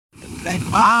Like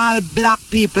all black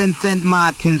people in St.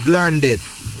 Martin's learn this.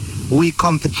 We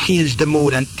come to change the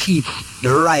mood and teach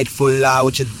the rightful law,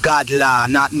 which is God law,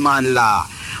 not man law.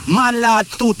 Man law is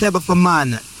suitable for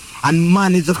man. And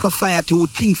man is a society who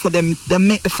thinks for them, they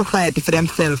make the society for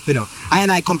themselves, you know.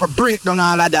 And I come to break down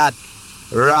all of that.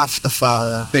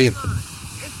 Rastafari.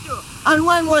 And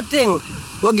one more thing.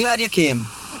 We're glad you came.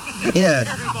 Yeah,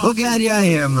 we're glad you're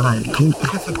here, man.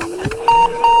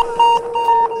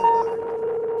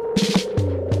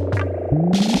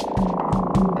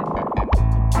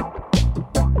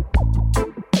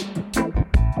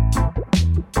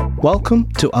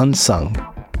 Welcome to Unsung,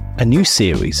 a new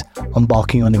series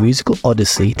embarking on a musical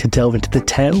odyssey to delve into the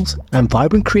tales and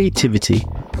vibrant creativity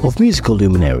of musical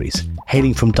luminaries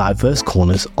hailing from diverse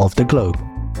corners of the globe.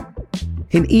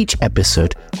 In each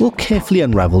episode, we'll carefully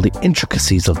unravel the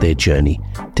intricacies of their journey,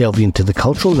 delving into the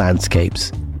cultural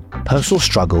landscapes, personal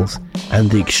struggles, and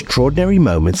the extraordinary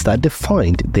moments that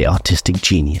defined their artistic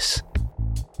genius.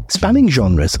 Spanning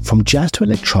genres from jazz to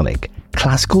electronic,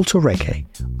 classical to reggae,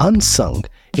 Unsung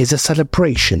is a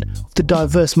celebration of the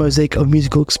diverse mosaic of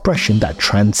musical expression that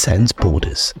transcends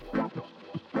borders.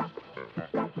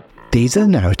 These are the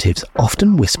narratives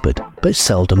often whispered but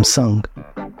seldom sung,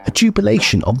 a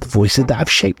jubilation of the voices that have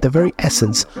shaped the very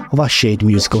essence of our shared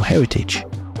musical heritage.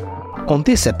 On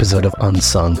this episode of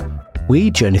Unsung,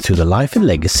 we journey through the life and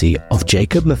legacy of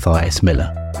Jacob Mathias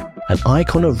Miller, an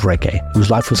icon of reggae whose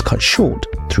life was cut short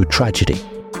through tragedy.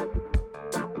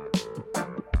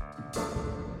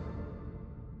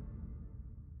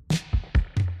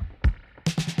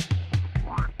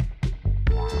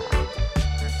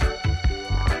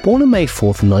 Born on May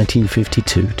 4th,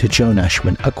 1952 to Joan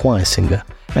Ashman, a choir singer,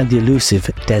 and the elusive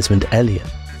Desmond Elliott,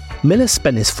 Miller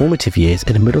spent his formative years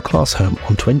in a middle-class home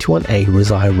on 21A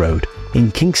Rosier Road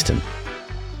in Kingston.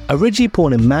 Originally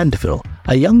born in Mandeville,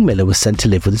 a young Miller was sent to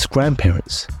live with his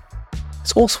grandparents.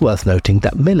 It's also worth noting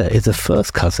that Miller is the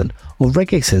first cousin of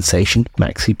reggae sensation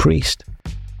Maxi Priest.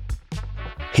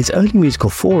 His early musical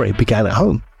foray began at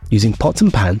home, using pots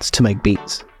and pans to make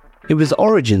beats. It was the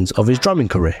origins of his drumming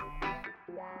career.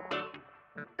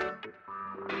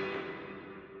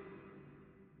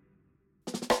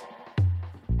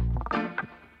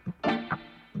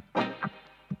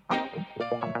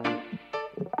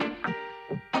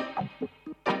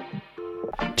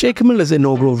 Jacob Miller's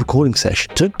inaugural recording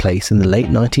session took place in the late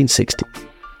 1960s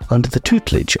under the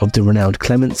tutelage of the renowned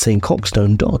Clement St.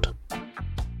 Coxstone Dodd.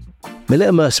 Miller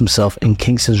immersed himself in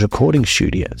Kingston's recording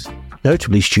studios,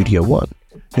 notably Studio One,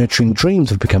 nurturing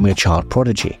dreams of becoming a child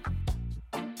prodigy.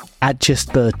 At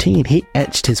just 13, he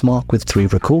etched his mark with 3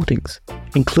 recordings,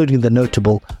 including the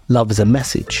notable Love is a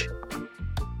Message.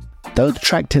 Though the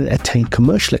track didn't attain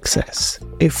commercial success,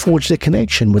 it forged a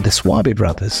connection with the Swaby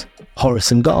brothers,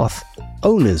 Horace and Garth,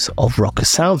 owners of Rocker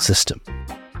Sound System.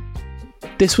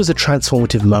 This was a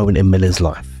transformative moment in Miller's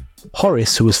life.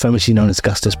 Horace, who was famously known as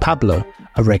Gustus Pablo,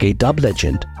 a reggae dub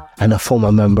legend and a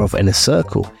former member of Inner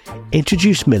Circle,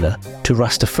 introduced Miller to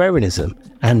Rastafarianism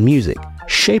and music,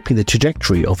 shaping the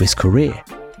trajectory of his career.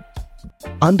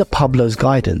 Under Pablo's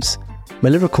guidance,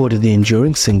 Miller recorded the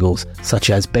enduring singles such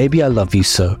as Baby I Love You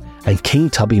So and King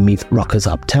Tubby Meets Rockers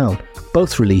Uptown,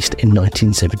 both released in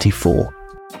 1974.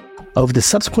 Over the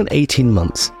subsequent 18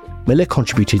 months, Miller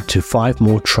contributed to 5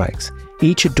 more tracks,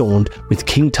 each adorned with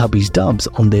King Tubby's dubs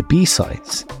on their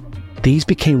B-sides. These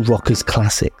became Rockers'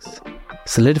 classics,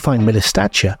 solidifying Miller's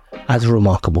stature as a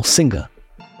remarkable singer.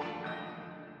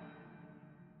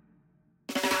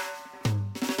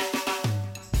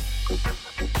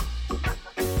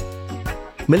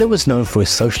 Miller was known for his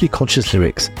socially conscious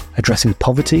lyrics addressing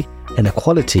poverty,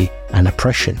 inequality, and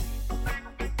oppression.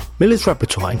 Miller's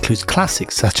repertoire includes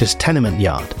classics such as Tenement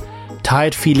Yard,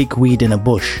 Tired Feeling Weed in a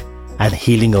Bush, and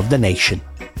Healing of the Nation.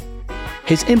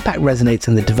 His impact resonates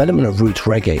in the development of roots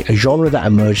reggae, a genre that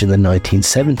emerged in the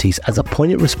 1970s as a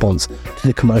poignant response to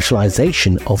the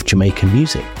commercialization of Jamaican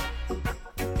music.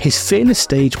 His fearless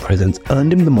stage presence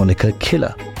earned him the moniker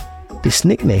Killer. This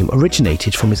nickname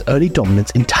originated from his early dominance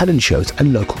in talent shows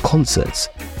and local concerts,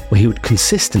 where he would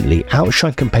consistently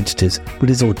outshine competitors with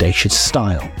his audacious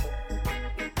style.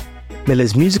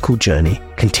 Miller's musical journey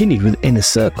continued with Inner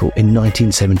Circle in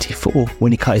 1974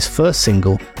 when he cut his first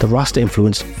single, the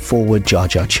Rasta-influenced Forward Jah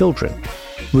Jah Children,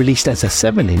 released as a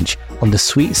 7-inch on the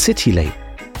Sweet City label.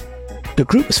 The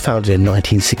group was founded in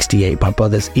 1968 by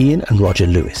brothers Ian and Roger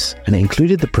Lewis, and it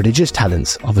included the prodigious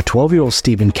talents of a 12-year-old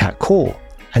Stephen Cat Core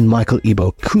and Michael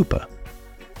Ebo Cooper.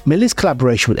 Miller's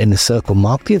collaboration with Inner Circle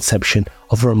marked the inception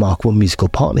of a remarkable musical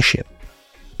partnership.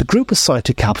 The group was signed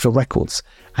to Capitol Records,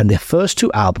 and their first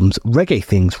 2 albums, Reggae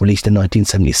Things, released in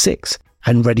 1976,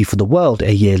 and Ready for the World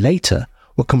a year later,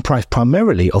 were comprised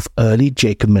primarily of early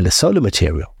Jacob Miller solo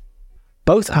material.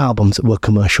 Both albums were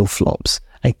commercial flops,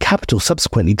 and Capitol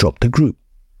subsequently dropped the group.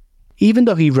 Even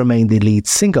though he remained the lead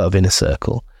singer of Inner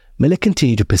Circle, Miller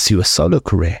continued to pursue a solo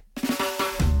career.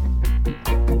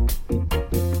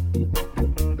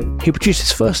 He produced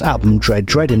his first album, Dread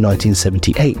Dread, in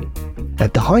 1978.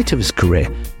 At the height of his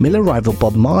career, Miller rivaled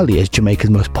Bob Marley as Jamaica's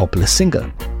most popular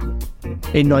singer.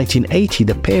 In 1980,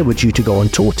 the pair were due to go on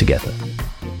tour together.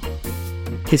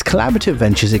 His collaborative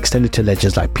ventures extended to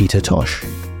legends like Peter Tosh.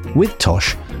 With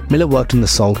Tosh, Miller worked on the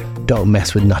song Don't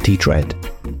Mess With Nutty Dread.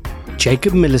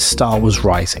 Jacob Miller's star was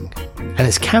rising, and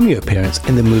his cameo appearance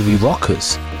in the movie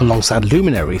Rockers, alongside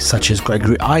luminaries such as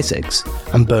Gregory Isaacs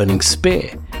and Burning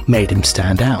Spear, made him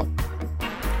stand out.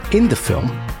 In the film,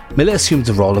 Miller assumes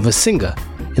the role of a singer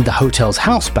in the hotel's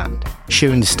house band,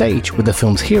 sharing the stage with the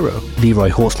film's hero, Leroy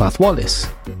Horsemouth Wallace,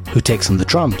 who takes on the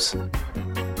drums.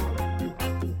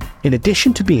 In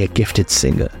addition to being a gifted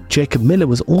singer, Jacob Miller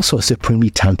was also a supremely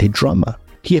talented drummer.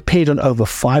 He appeared on over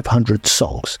 500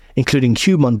 songs, including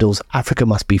Hugh Mundell's Africa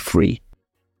Must Be Free.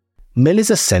 Miller's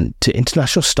ascent to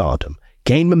international stardom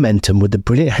gained momentum with the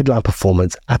brilliant headline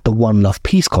performance at the One Love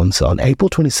Peace concert on April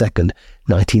 22,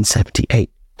 1978.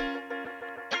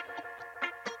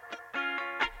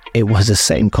 It was the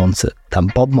same concert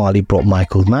that Bob Marley brought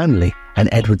Michael Manley and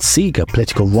Edward Seeger,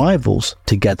 political rivals,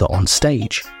 together on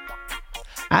stage.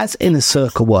 As Inner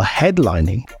Circle were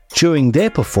headlining, during their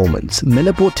performance,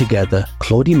 Miller brought together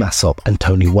Claudie Massop and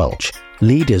Tony Welch,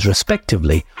 leaders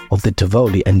respectively of the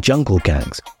Tivoli and Jungle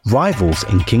gangs, rivals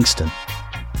in Kingston.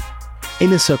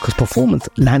 Inner Circle's performance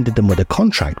landed them with a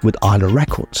contract with Isla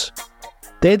Records.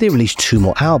 There they released 2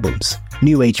 more albums,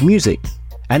 New Age Music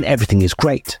and Everything Is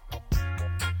Great.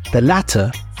 The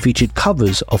latter featured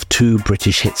covers of 2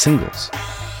 British hit singles.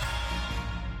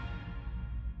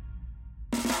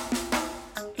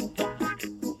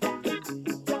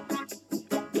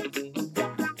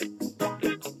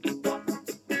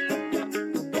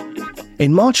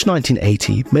 In March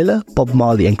 1980, Miller, Bob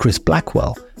Marley and Chris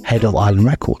Blackwell, head of Island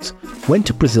Records, went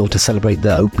to Brazil to celebrate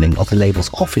the opening of the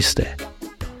label's office there.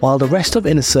 While the rest of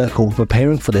Inner Circle were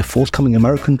preparing for their forthcoming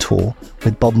American tour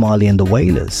with Bob Marley and the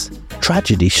Wailers,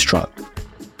 tragedy struck.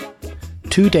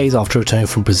 2 days after returning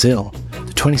from Brazil,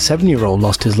 the 27-year-old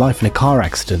lost his life in a car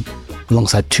accident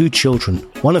alongside 2 children,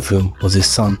 one of whom was his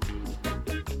son.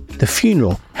 The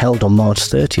funeral, held on March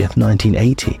 30th,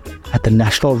 1980, at the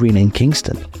National Arena in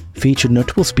Kingston, featured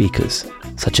notable speakers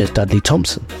such as Dudley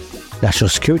Thompson, National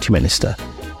Security Minister,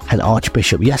 and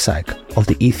Archbishop Yesag of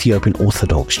the Ethiopian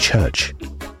Orthodox Church.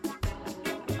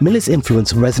 Miller's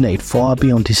influence resonated far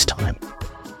beyond his time.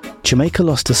 Jamaica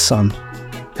lost a son,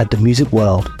 and the music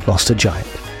world lost a giant.